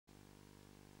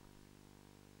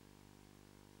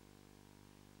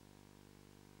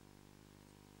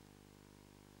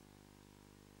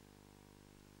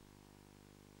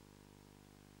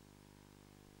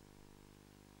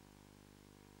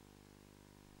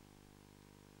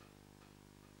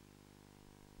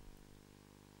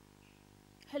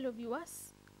Hello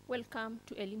viewers, welcome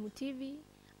to Elimu TV,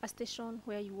 a station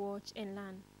where you watch and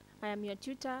learn. I am your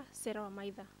tutor, Sarah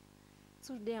Wamaitha.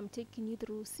 So today I'm taking you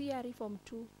through CRE Form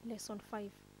 2, Lesson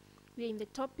 5. We are in the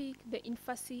topic, the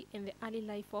infancy and the early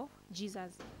life of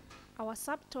Jesus. Our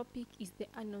subtopic is the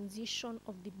annunciation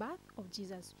of the birth of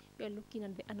Jesus. We are looking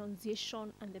at the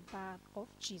annunciation and the birth of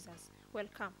Jesus.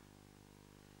 Welcome.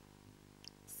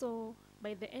 So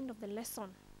by the end of the lesson,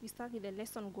 we start with the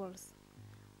lesson goals.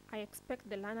 I expect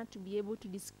the learner to be able to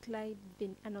describe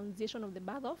the annunciation of the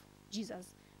birth of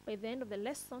Jesus. By the end of the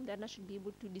lesson, the learner should be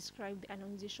able to describe the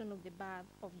annunciation of the birth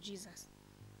of Jesus.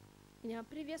 In our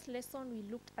previous lesson, we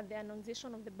looked at the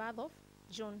annunciation of the birth of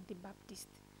John the Baptist.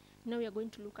 Now we are going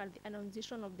to look at the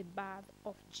annunciation of the birth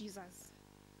of Jesus.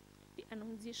 The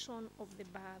annunciation of the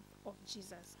birth of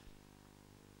Jesus.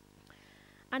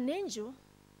 An angel,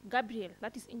 Gabriel,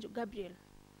 that is angel Gabriel,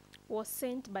 was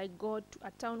sent by God to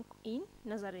a town in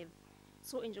Nazareth.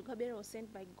 So angel Gabriel was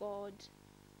sent by God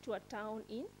to a town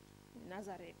in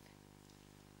Nazareth.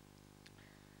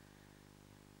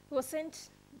 He was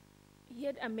sent, he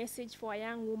had a message for a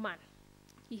young woman.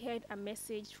 He had a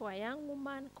message for a young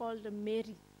woman called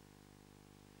Mary.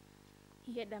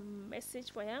 He had a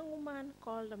message for a young woman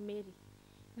called Mary.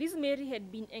 This Mary had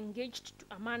been engaged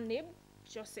to a man named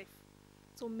Joseph.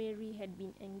 So Mary had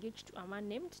been engaged to a man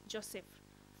named Joseph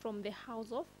from the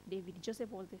house of David. Joseph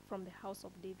was from the house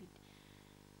of David.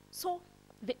 So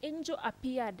the angel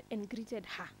appeared and greeted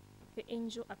her. The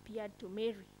angel appeared to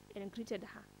Mary and greeted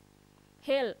her.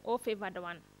 Hail, O favored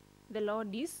one, the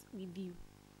Lord is with you.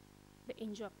 The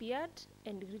angel appeared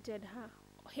and greeted her.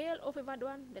 Hail, O favored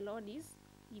one, the Lord is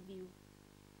with you.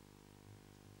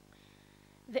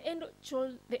 The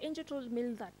angel told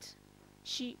Mary that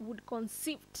she would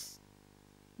conceive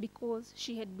because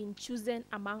she had been chosen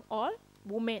among all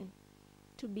women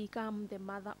to become the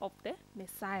mother of the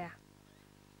Messiah.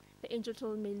 The angel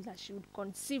told Mary that she would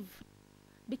conceive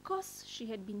because she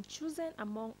had been chosen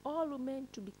among all women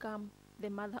to become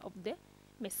the mother of the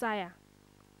Messiah.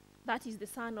 That is the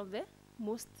Son of the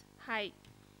Most High.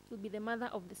 She will be the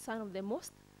mother of the Son of the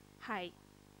Most High.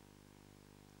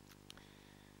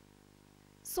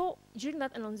 So during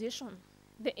that annunciation,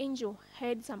 the angel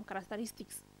had some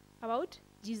characteristics about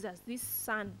Jesus, this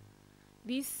Son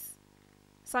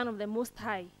of the Most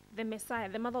High, the Messiah,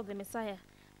 the mother of the Messiah.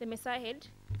 The Messiah had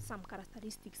some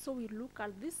characteristics. So we look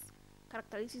at these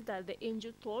characteristics that the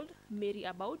angel told Mary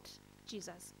about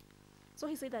Jesus. So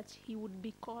he said that he would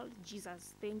be called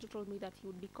Jesus. The angel told me that he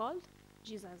would be called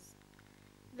Jesus.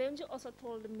 The angel also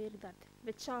told Mary that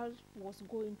the child was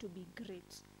going to be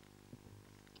great.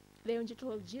 The angel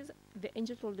told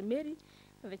Mary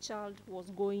that the child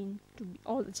was going to be,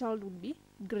 or the child would be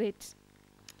great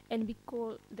and be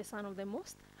called the Son of the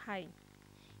Most High.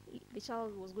 The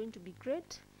child was going to be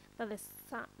great, that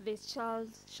the child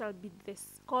shall be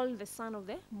called the Son of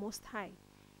the Most High.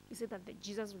 He said that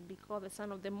Jesus would be called the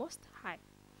Son of the Most High.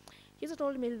 He also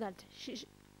told me that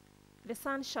the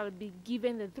Son shall be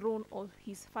given the throne of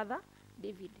his father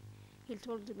David. He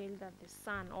told me that the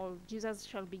Son, or Jesus,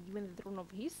 shall be given the throne of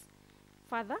his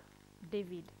father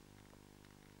David.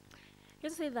 He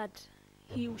said that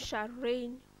he shall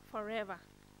reign forever.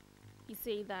 He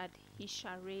said that he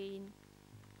shall reign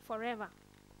forever.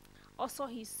 Also,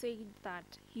 he said that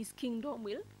his kingdom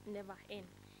will never end.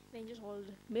 The angel told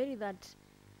Mary that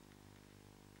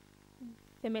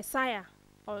the Messiah,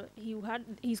 or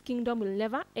his kingdom will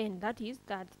never end. That is,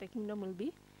 that the kingdom will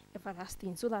be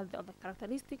everlasting. So that the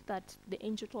characteristic that the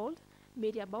angel told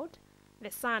Mary about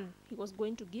the Son he was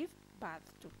going to give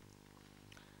birth to.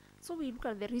 So we look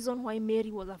at the reason why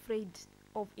Mary was afraid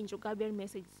of angel Gabriel's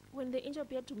message. When the angel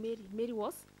appeared to Mary, Mary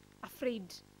was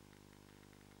afraid.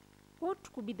 What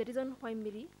could be the reason why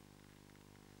Mary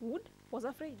was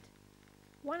afraid?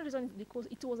 One reason is because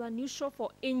it was unusual for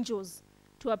angels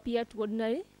to appear to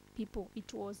ordinary people.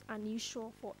 It was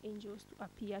unusual for angels to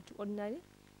appear to ordinary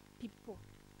people.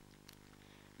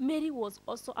 Mary was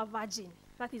also a virgin.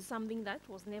 That is something that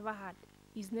was never had.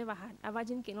 Is never had. A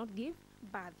virgin cannot give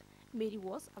birth. Mary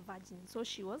was a virgin, so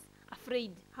she was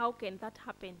afraid. How can that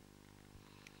happen?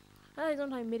 Another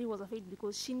reason why Mary was afraid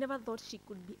because she never thought she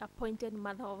could be appointed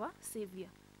mother of a savior.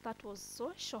 That was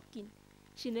so shocking.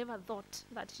 She never thought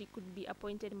that she could be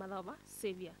appointed mother of a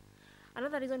savior.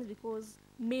 Another reason is because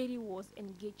Mary was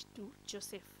engaged to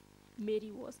Joseph.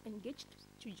 Mary was engaged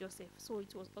to Joseph, so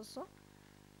it was also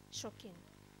shocking.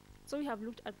 So we have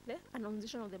looked at the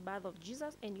annunciation of the birth of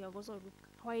Jesus, and you have also looked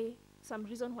some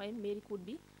reason why Mary could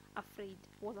be afraid.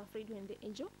 Was afraid when the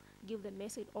angel gave the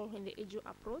message or when the angel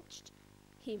approached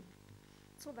him.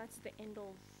 So that's the end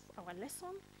of our lesson,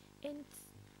 and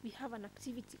we have an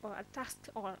activity or a task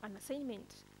or an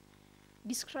assignment.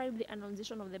 Describe the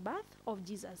annunciation of the birth of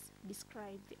Jesus.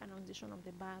 Describe the annunciation of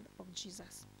the birth of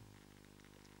Jesus.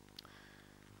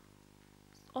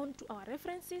 On to our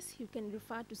references, you can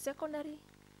refer to secondary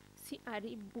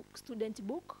CRE book, student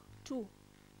book 2,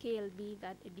 KLB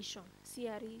third edition.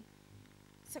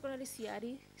 Secondary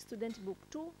CRE student book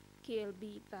 2,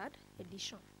 KLB third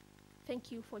edition.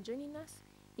 Thank you for joining us.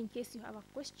 In case you have a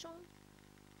question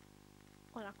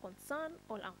or a concern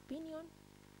or opinion,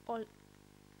 or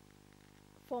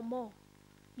for more,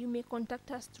 you may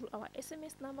contact us through our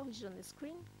SMS number, which is on the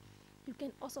screen. You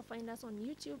can also find us on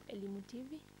YouTube, Elimu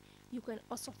TV. You can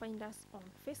also find us on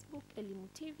Facebook, Elimu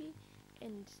TV,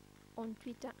 and on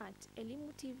Twitter at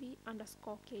Elimu TV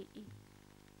 _KE.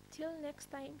 Till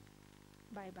next time,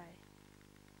 bye bye.